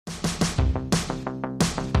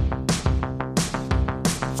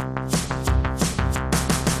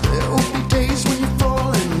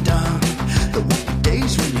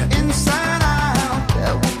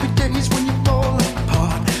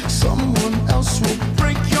else will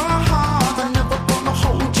break your heart. I'm never gonna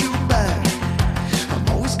hold you back. I'm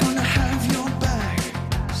always gonna have your back.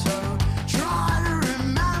 So try to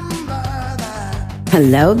remember that.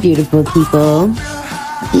 Hello, beautiful people.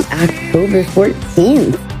 Happy October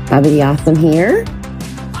 14th. Bobby the Awesome here.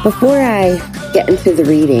 Before I get into the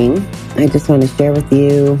reading, I just want to share with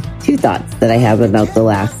you two thoughts that I have about the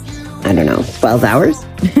last, 12 hours.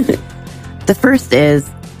 The first is,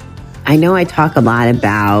 I know I talk a lot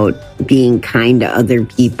about being kind to other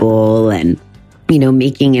people and,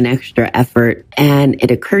 making an extra effort. And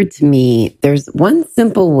it occurred to me, there's one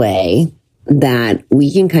simple way that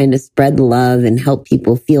we can kind of spread love and help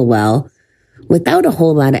people feel well without a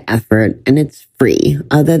whole lot of effort. And it's free,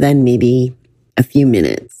 other than maybe a few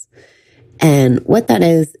minutes. And what that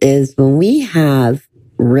is when we have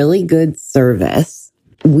really good service,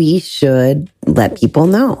 we should let people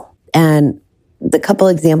know. And the couple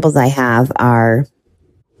examples I have are,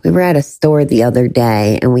 we were at a store the other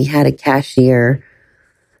day and we had a cashier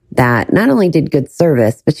that not only did good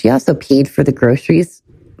service, but she also paid for the groceries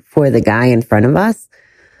for the guy in front of us.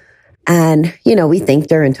 And, we thanked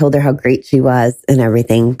her and told her how great she was and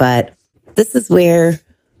everything. But this is where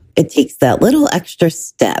it takes that little extra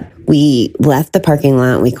step. We left the parking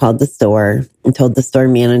lot, we called the store and told the store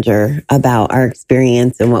manager about our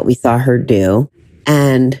experience and what we saw her do.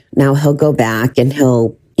 And now he'll go back and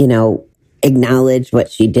he'll, acknowledge what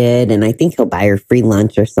she did. And I think he'll buy her free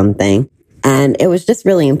lunch or something. And it was just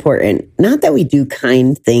really important. Not that we do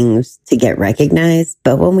kind things to get recognized,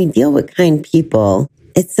 but when we deal with kind people,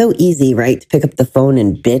 it's so easy, right, to pick up the phone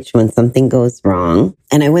and bitch when something goes wrong.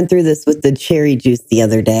 And I went through this with the cherry juice the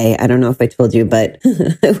other day. I don't know if I told you, but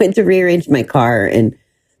I went to rearrange my car and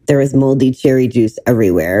there was moldy cherry juice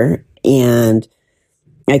everywhere. And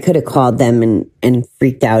I could have called them and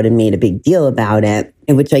freaked out and made a big deal about it,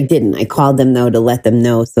 which I didn't. I called them, though, to let them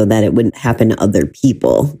know so that it wouldn't happen to other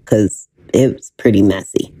people because it was pretty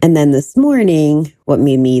messy. And then this morning, what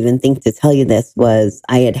made me even think to tell you this was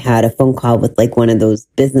I had a phone call with like one of those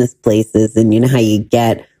business places. And you know how you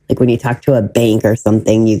get, like when you talk to a bank or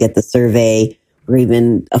something, you get the survey, or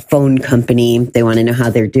even a phone company. They want to know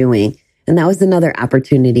how they're doing. And that was another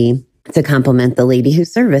opportunity to compliment the lady who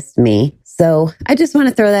serviced me. So I just want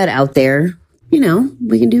to throw that out there. We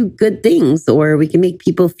can do good things, or we can make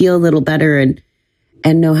people feel a little better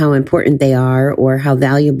and know how important they are or how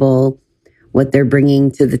valuable what they're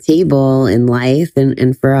bringing to the table in life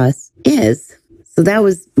and for us is. So that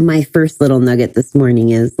was my first little nugget this morning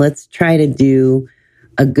is let's try to do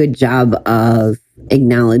a good job of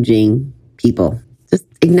acknowledging people. Just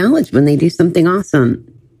acknowledge when they do something awesome,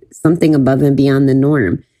 something above and beyond the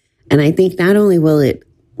norm. And I think not only will it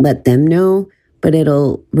let them know, but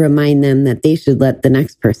it'll remind them that they should let the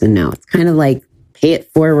next person know. It's kind of like pay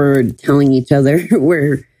it forward, telling each other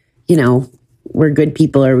we're good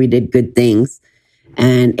people or we did good things.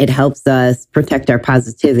 And it helps us protect our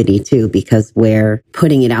positivity too, because we're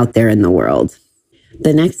putting it out there in the world.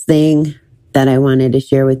 The next thing that I wanted to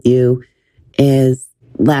share with you is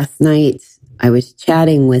last night I was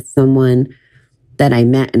chatting with someone that I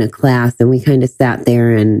met in a class and we kind of sat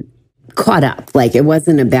there and caught up. Like it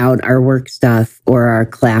wasn't about our work stuff or our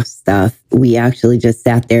class stuff. We actually just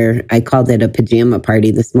sat there. I called it a pajama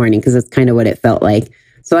party this morning because that's kind of what it felt like.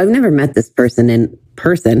 So I've never met this person in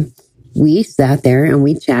person. We sat there and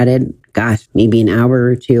we chatted, maybe an hour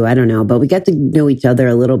or two. I don't know. But we got to know each other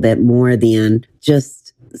a little bit more than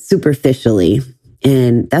just superficially.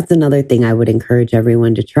 And that's another thing I would encourage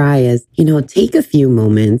everyone to try is, take a few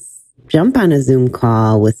moments, jump on a Zoom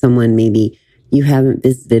call with someone maybe you haven't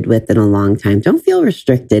visited with in a long time. Don't feel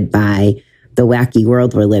restricted by the wacky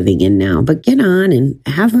world we're living in now, but get on and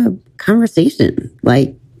have a conversation.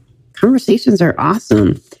 Like, conversations are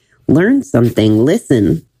awesome. Learn something,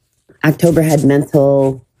 listen. October had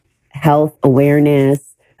mental health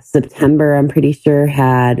awareness. September, I'm pretty sure,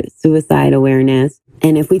 had suicide awareness.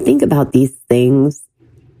 And if we think about these things,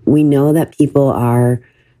 we know that people are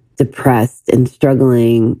depressed and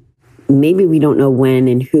struggling. Maybe we don't know when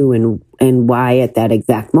and who and why at that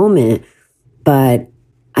exact moment, but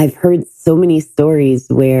I've heard so many stories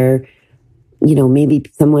where, maybe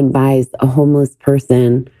someone buys a homeless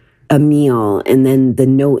person a meal and then the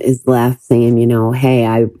note is left saying, hey,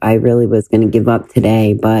 I really was going to give up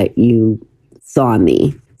today, but you saw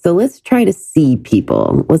me. So let's try to see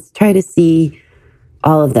people. Let's try to see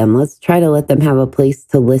all of them. Let's try to let them have a place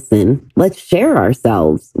to listen. Let's share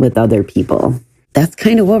ourselves with other people. That's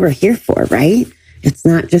kind of what we're here for, right? It's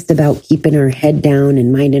not just about keeping our head down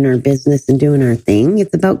and minding our business and doing our thing.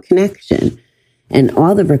 It's about connection. And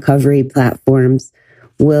all the recovery platforms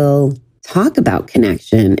will talk about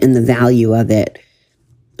connection and the value of it.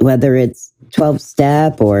 whether it's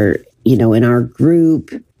 12-step or, in our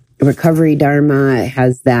group, Recovery Dharma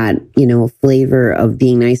has that, flavor of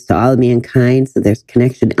being nice to all of mankind. So there's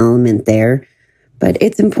connection element there, but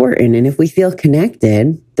it's important. And if we feel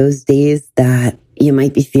connected, those days that you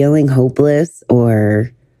might be feeling hopeless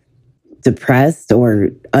or depressed or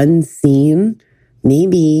unseen,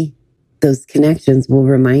 maybe those connections will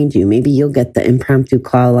remind you. Maybe you'll get the impromptu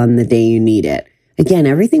call on the day you need it. Again,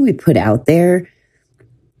 everything we put out there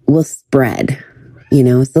will spread,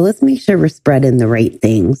 so let's make sure we're spreading the right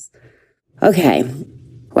things. Okay.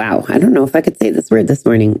 Wow. I don't know if I could say this word this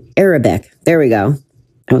morning. Arabic. There we go.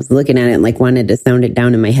 I was looking at it and wanted to sound it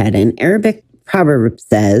down in my head. An Arabic proverb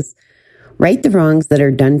says, write the wrongs that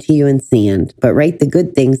are done to you in sand, but write the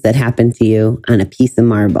good things that happen to you on a piece of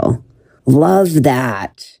marble. Love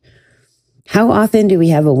that. How often do we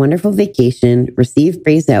have a wonderful vacation, receive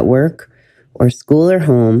praise at work or school or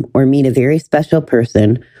home, or meet a very special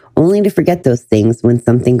person, only to forget those things when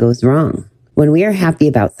something goes wrong? When we are happy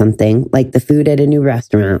about something, like the food at a new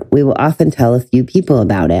restaurant, we will often tell a few people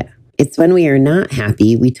about it. It's when we are not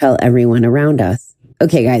happy, we tell everyone around us.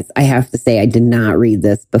 Okay, guys, I have to say I did not read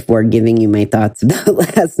this before giving you my thoughts about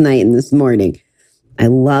last night and this morning. I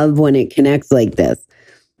love when it connects like this.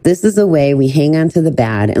 This is a way we hang on to the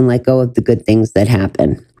bad and let go of the good things that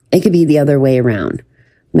happen. It could be the other way around.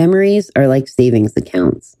 Memories are like savings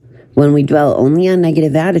accounts. When we dwell only on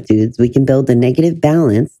negative attitudes, we can build a negative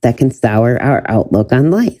balance that can sour our outlook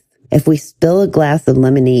on life. If we spill a glass of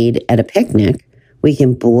lemonade at a picnic, we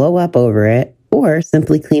can blow up over it or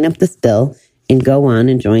simply clean up the spill and go on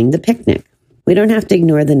enjoying the picnic. We don't have to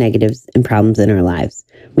ignore the negatives and problems in our lives.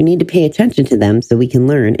 We need to pay attention to them so we can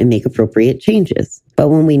learn and make appropriate changes. But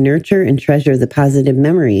when we nurture and treasure the positive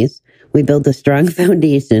memories, we build a strong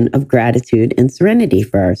foundation of gratitude and serenity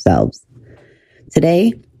for ourselves.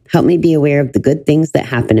 Today, help me be aware of the good things that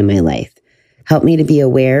happen in my life. Help me to be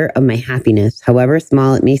aware of my happiness, however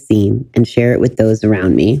small it may seem, and share it with those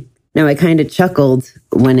around me. Now, I kind of chuckled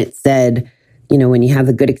when it said, when you have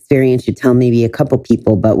a good experience, you tell maybe a couple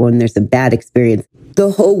people, but when there's a bad experience, the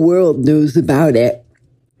whole world knows about it.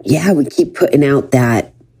 Yeah, we keep putting out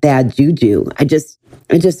that bad juju. I just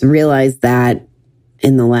realized that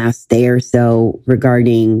in the last day or so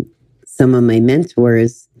regarding some of my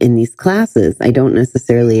mentors in these classes. I don't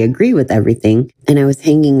necessarily agree with everything. And I was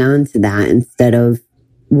hanging on to that instead of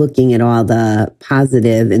looking at all the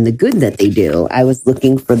positive and the good that they do. I was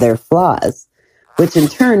looking for their flaws, which in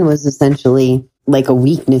turn was essentially like a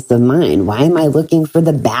weakness of mine. Why am I looking for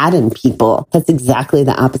the bad in people? That's exactly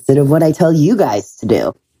the opposite of what I tell you guys to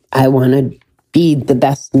do. I want to be the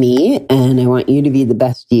best me, and I want you to be the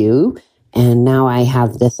best you. And now I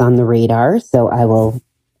have this on the radar, so I will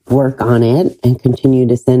work on it and continue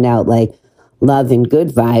to send out love and good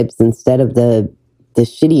vibes instead of the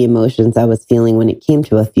shitty emotions I was feeling when it came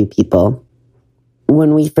to a few people.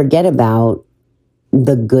 When we forget about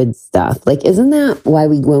the good stuff, isn't that why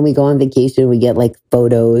when we go on vacation, we get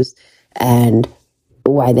photos, and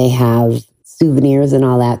why they have souvenirs and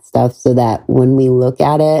all that stuff, so that when we look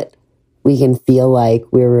at it, we can feel like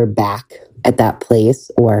we were back at that place,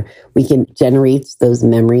 or we can generate those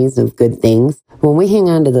memories of good things. When we hang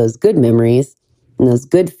on to those good memories and those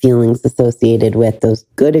good feelings associated with those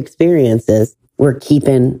good experiences, we're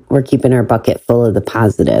keeping our bucket full of the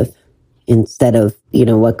positive instead of,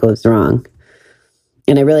 what goes wrong.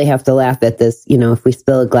 And I really have to laugh at this. If we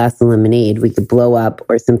spill a glass of lemonade, we could blow up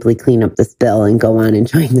or simply clean up the spill and go on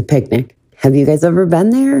enjoying the picnic. Have you guys ever been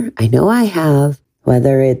there? I know I have.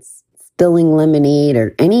 Whether it's spilling lemonade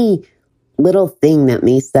or any little thing that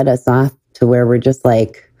may set us off to where we're just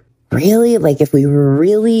really? If we were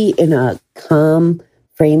really in a calm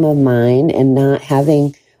frame of mind and not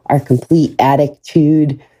having our complete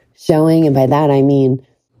attitude showing, and by that I mean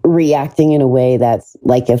reacting in a way that's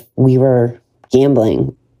if we were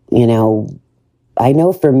gambling. I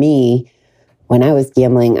know for me, when I was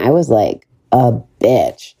gambling, I was like a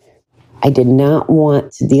bitch. I did not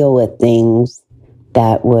want to deal with things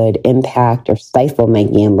that would impact or stifle my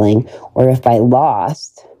gambling, or if I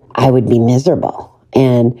lost, I would be miserable.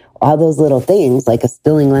 And all those little things, like a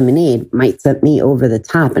spilling lemonade, might set me over the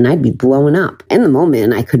top and I'd be blowing up. In the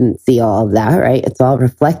moment, I couldn't see all of that, right? It's all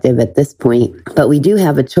reflective at this point, but we do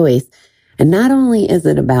have a choice. And not only is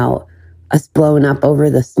it about us blowing up over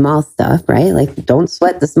the small stuff, right? Don't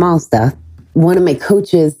sweat the small stuff. One of my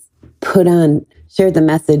coaches shared the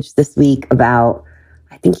message this week about,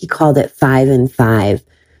 I think he called it 5 and 5.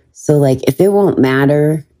 So if it won't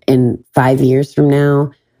matter in 5 years from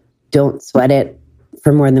now, don't sweat it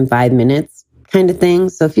for more than 5 minutes kind of thing.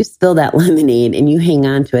 So if you spill that lemonade and you hang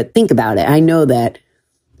on to it, think about it. I know that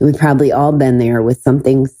We've probably all been there with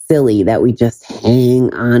something silly that we just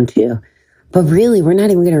hang on to. But really, we're not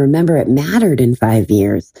even going to remember it mattered in 5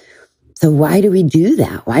 years. So why do we do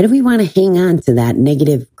that? Why do we want to hang on to that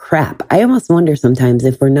negative crap? I almost wonder sometimes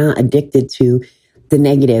if we're not addicted to the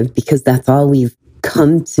negative because that's all we've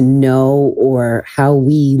come to know or how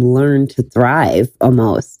we learn to thrive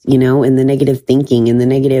almost, in the negative thinking and the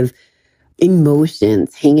negative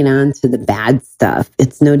emotions, hanging on to the bad stuff.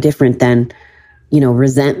 It's no different than,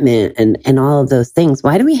 resentment and all of those things.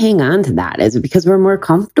 Why do we hang on to that? Is it because we're more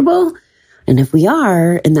comfortable? And if we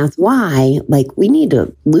are, and that's why, we need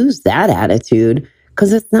to lose that attitude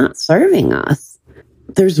because it's not serving us.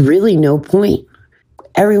 There's really no point.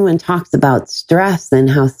 Everyone talks about stress and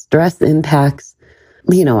how stress impacts,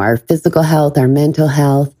 our physical health, our mental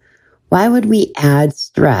health. Why would we add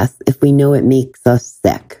stress if we know it makes us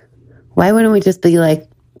sick? Why wouldn't we just be like,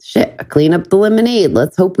 shit, clean up the lemonade.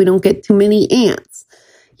 Let's hope we don't get too many ants,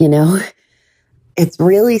 It's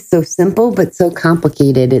really so simple, but so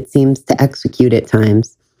complicated, it seems to execute at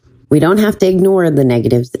times. We don't have to ignore the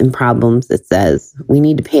negatives and problems, it says. We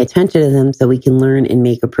need to pay attention to them so we can learn and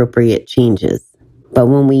make appropriate changes. But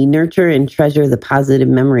when we nurture and treasure the positive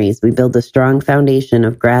memories, we build a strong foundation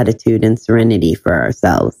of gratitude and serenity for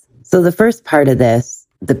ourselves. So the first part of this,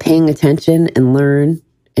 the paying attention and learn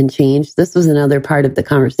and change, this was another part of the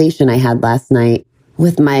conversation I had last night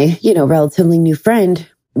with my, relatively new friend.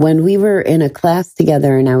 When we were in a class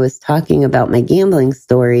together and I was talking about my gambling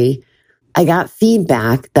story, I got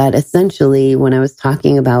feedback that essentially when I was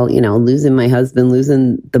talking about, losing my husband,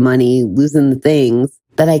 losing the money, losing the things,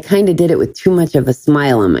 that I kind of did it with too much of a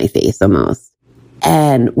smile on my face almost.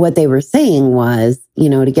 And what they were saying was,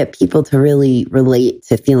 to get people to really relate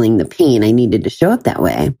to feeling the pain, I needed to show up that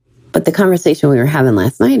way. But the conversation we were having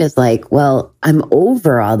last night is like, well, I'm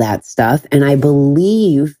over all that stuff and I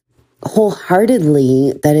believe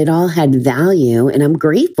wholeheartedly that it all had value and I'm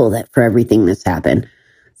grateful for everything that's happened.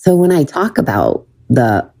 So when I talk about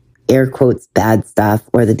the air quotes bad stuff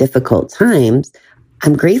or the difficult times,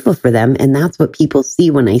 I'm grateful for them. And that's what people see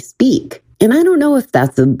when I speak. And I don't know if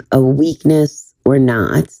that's a weakness or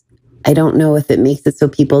not. I don't know if it makes it so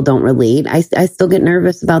people don't relate. I still get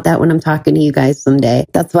nervous about that when I'm talking to you guys someday.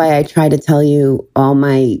 That's why I try to tell you all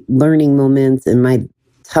my learning moments and my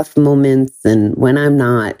tough moments and when I'm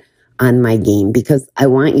not on my game, because I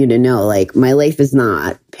want you to know, my life is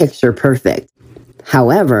not picture perfect.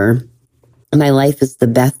 However, my life is the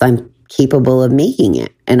best I'm capable of making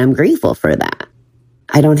it. And I'm grateful for that.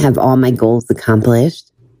 I don't have all my goals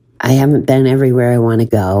accomplished. I haven't been everywhere I want to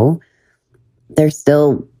go. There's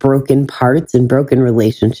still broken parts and broken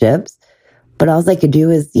relationships. But all I could do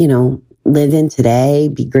is, live in today,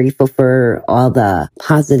 be grateful for all the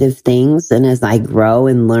positive things. And as I grow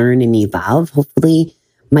and learn and evolve, hopefully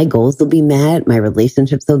my goals will be met. My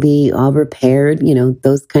relationships will be all repaired,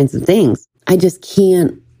 those kinds of things. I just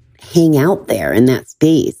can't hang out there in that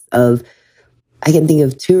space of, I can think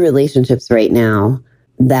of 2 relationships right now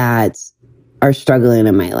that are struggling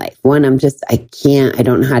in my life. One, I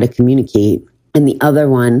don't know how to communicate. And the other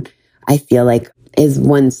one, I feel like is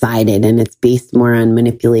one-sided and it's based more on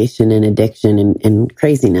manipulation and addiction and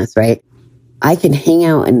craziness, right? I can hang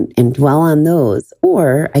out and dwell on those,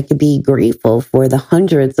 or I could be grateful for the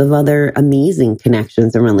hundreds of other amazing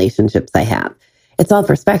connections and relationships I have. It's all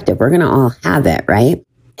perspective. We're going to all have it, right?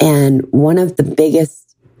 And one of the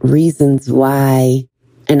biggest reasons why,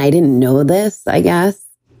 and I didn't know this, I guess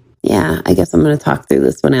I'm going to talk through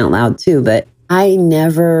this one out loud too, but I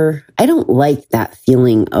don't like that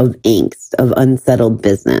feeling of angst, of unsettled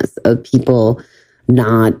business, of people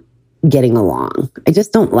not getting along. I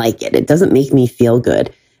just don't like it. It doesn't make me feel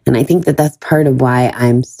good. And I think that that's part of why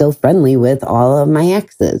I'm still friendly with all of my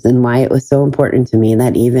exes and why it was so important to me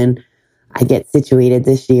that even I get situated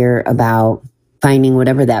this year about finding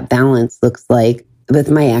whatever that balance looks like with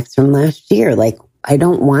my ex from last year. I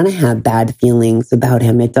don't want to have bad feelings about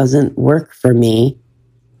him. It doesn't work for me.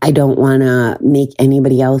 I don't want to make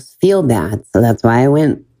anybody else feel bad. So that's why I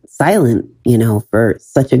went silent, for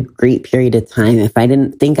such a great period of time. If I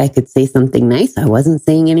didn't think I could say something nice, I wasn't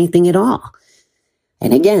saying anything at all.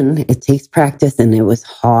 And again, it takes practice and it was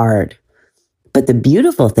hard. But the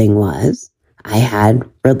beautiful thing was I had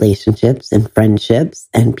relationships and friendships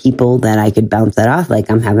and people that I could bounce that off.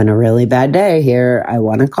 I'm having a really bad day here. I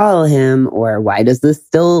want to call him, or why does this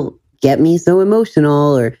still get me so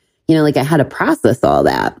emotional? Or, I had to process all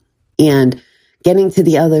that and getting to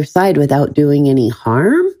the other side without doing any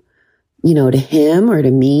harm, to him or to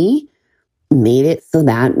me, made it so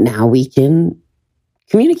that now we can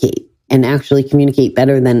communicate and actually communicate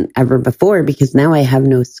better than ever before, because now I have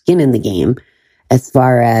no skin in the game as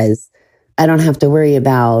far as I don't have to worry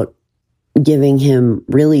about giving him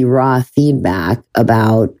really raw feedback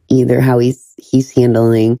about either how he's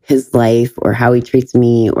handling his life or how he treats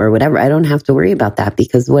me or whatever. I don't have to worry about that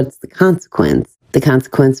because what's the consequence? The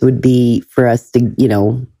consequence would be for us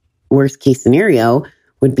to, worst case scenario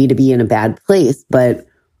would be to be in a bad place, but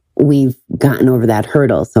we've gotten over that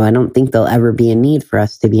hurdle. So I don't think there'll ever be a need for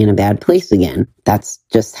us to be in a bad place again. That's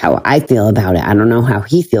just how I feel about it. I don't know how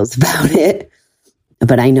he feels about it,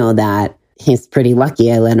 but I know that he's pretty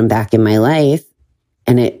lucky I let him back in my life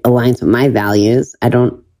and it aligns with my values.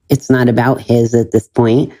 It's not about his at this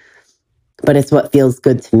point, but it's what feels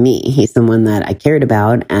good to me. He's someone that I cared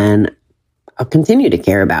about and I'll continue to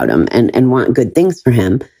care about him and want good things for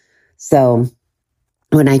him. So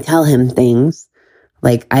when I tell him things,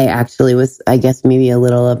 like I actually was, I guess, maybe a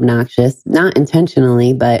little obnoxious, not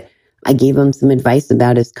intentionally, but I gave him some advice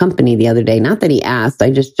about his company the other day. Not that he asked, I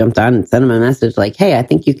just jumped on and sent him a message like, hey, I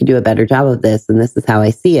think you could do a better job of this. And this is how I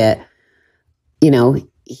see it.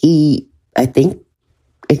 He, I think,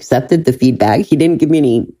 accepted the feedback. He didn't give me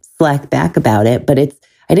any slack back about it, but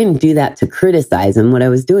I didn't do that to criticize him. What I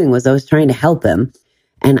was doing was I was trying to help him.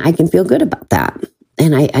 And I can feel good about that.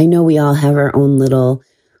 And I know we all have our own little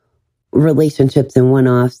relationships and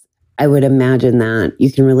one-offs. I would imagine that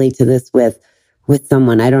you can relate to this with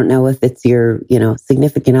someone. I don't know if it's your,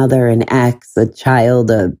 significant other, an ex, a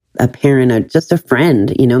child, a parent, or just a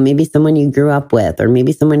friend, maybe someone you grew up with, or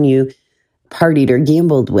maybe someone you partied or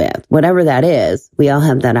gambled with, whatever that is. We all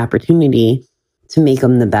have that opportunity to make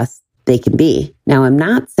them the best they can be. Now, I'm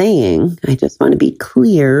not saying, I just want to be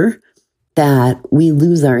clear that we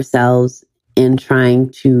lose ourselves in trying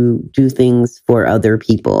to do things for other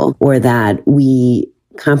people, or that we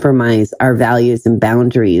compromise our values and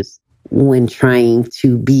boundaries when trying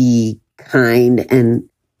to be kind and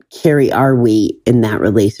carry our weight in that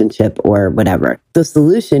relationship or whatever. The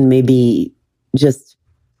solution may be just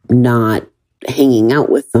not hanging out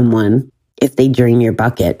with someone if they drain your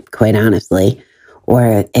bucket, quite honestly,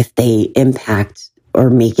 or if they impact or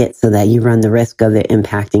make it so that you run the risk of it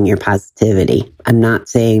impacting your positivity. I'm not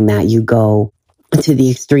saying that you go to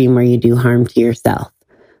the extreme where you do harm to yourself.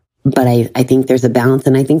 But I think there's a balance,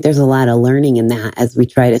 and I think there's a lot of learning in that as we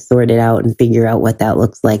try to sort it out and figure out what that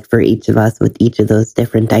looks like for each of us with each of those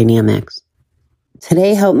different dynamics.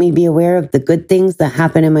 Today helped me be aware of the good things that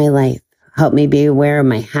happen in my life. Help me be aware of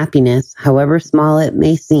my happiness, however small it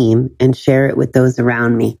may seem, and share it with those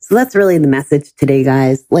around me. So that's really the message today,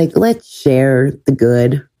 guys. Let's share the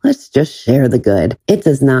good. Let's just share the good. It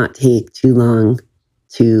does not take too long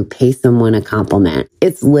to pay someone a compliment.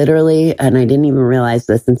 It's literally, and I didn't even realize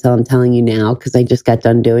this until I'm telling you now because I just got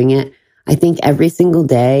done doing it. I think every single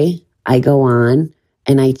day I go on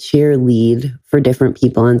and I cheerlead for different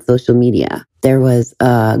people on social media. There was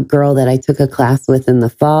a girl that I took a class with in the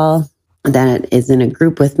fall that is in a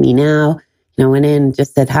group with me now. Went in and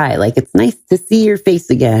just said hi. It's nice to see your face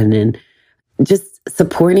again, and just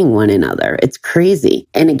supporting one another. It's crazy.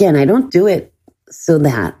 And again, I don't do it so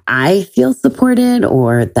that I feel supported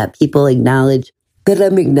or that people acknowledge that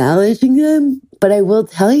I'm acknowledging them. But I will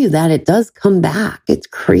tell you that it does come back. It's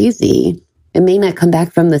crazy. It may not come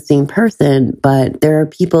back from the same person, but there are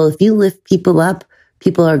people, if you lift people up,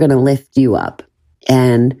 people are going to lift you up.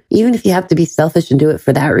 And even if you have to be selfish and do it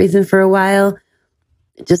for that reason for a while,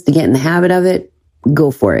 just to get in the habit of it,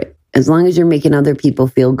 go for it. As long as you're making other people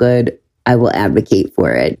feel good, I will advocate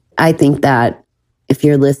for it. I think that if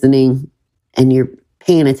you're listening and you're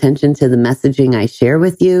paying attention to the messaging I share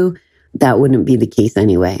with you, that wouldn't be the case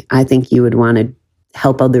anyway. I think you would want to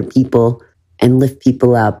help other people and lift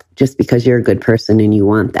people up just because you're a good person and you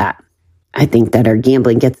want that. I think that our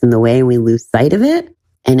gambling gets in the way and we lose sight of it.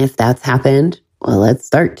 And if that's happened, well, let's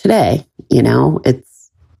start today.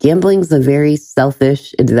 Gambling's a very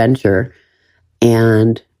selfish adventure,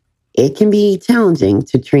 and it can be challenging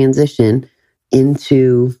to transition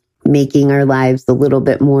into making our lives a little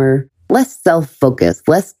bit more, less self-focused,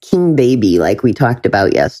 less king baby like we talked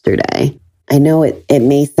about yesterday. I know it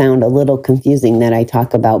may sound a little confusing that I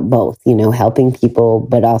talk about both, helping people,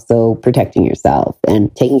 but also protecting yourself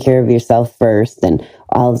and taking care of yourself first and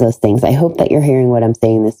all of those things. I hope that you're hearing what I'm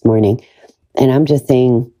saying this morning. And I'm just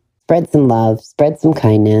saying, spread some love, spread some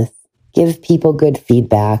kindness, give people good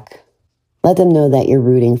feedback, let them know that you're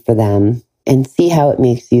rooting for them, and see how it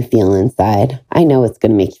makes you feel inside. I know it's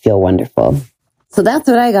going to make you feel wonderful. So that's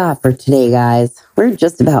what I got for today, guys. We're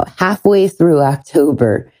just about halfway through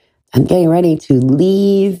October. I'm getting ready to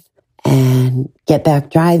leave and get back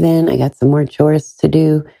driving. I got some more chores to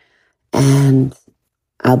do, and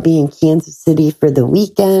I'll be in Kansas City for the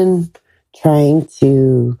weekend, trying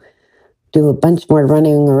to do a bunch more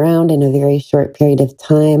running around in a very short period of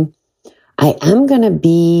time. I am going to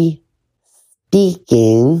be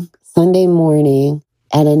speaking Sunday morning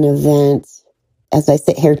at an event. As I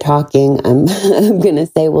sit here talking, I'm going to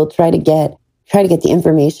say we'll try to get the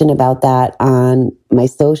information about that on my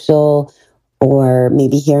social, or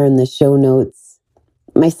maybe here in the show notes.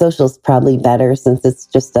 My social's probably better since it's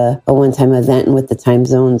just a one-time event, and with the time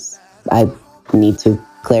zones, I need to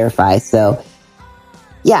clarify. So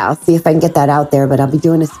yeah, I'll see if I can get that out there, but I'll be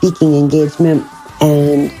doing a speaking engagement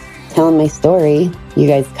and telling my story. You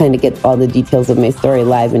guys kind of get all the details of my story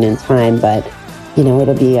live and in time, but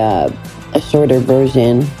it'll be a shorter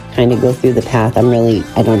version, kind of go through the path.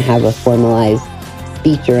 I don't have a formalized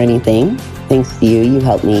speech or anything. Thanks to you. You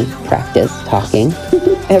help me practice talking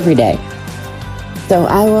every day. So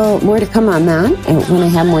more to come on that when I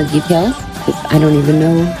have more details, because I don't even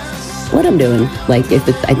know what I'm doing. I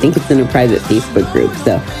think it's in a private Facebook group.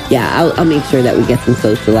 So yeah, I'll make sure that we get some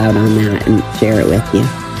social out on that and share it with you.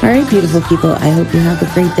 All right, beautiful people. I hope you have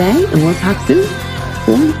a great day, and we'll talk soon.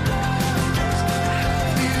 Cool.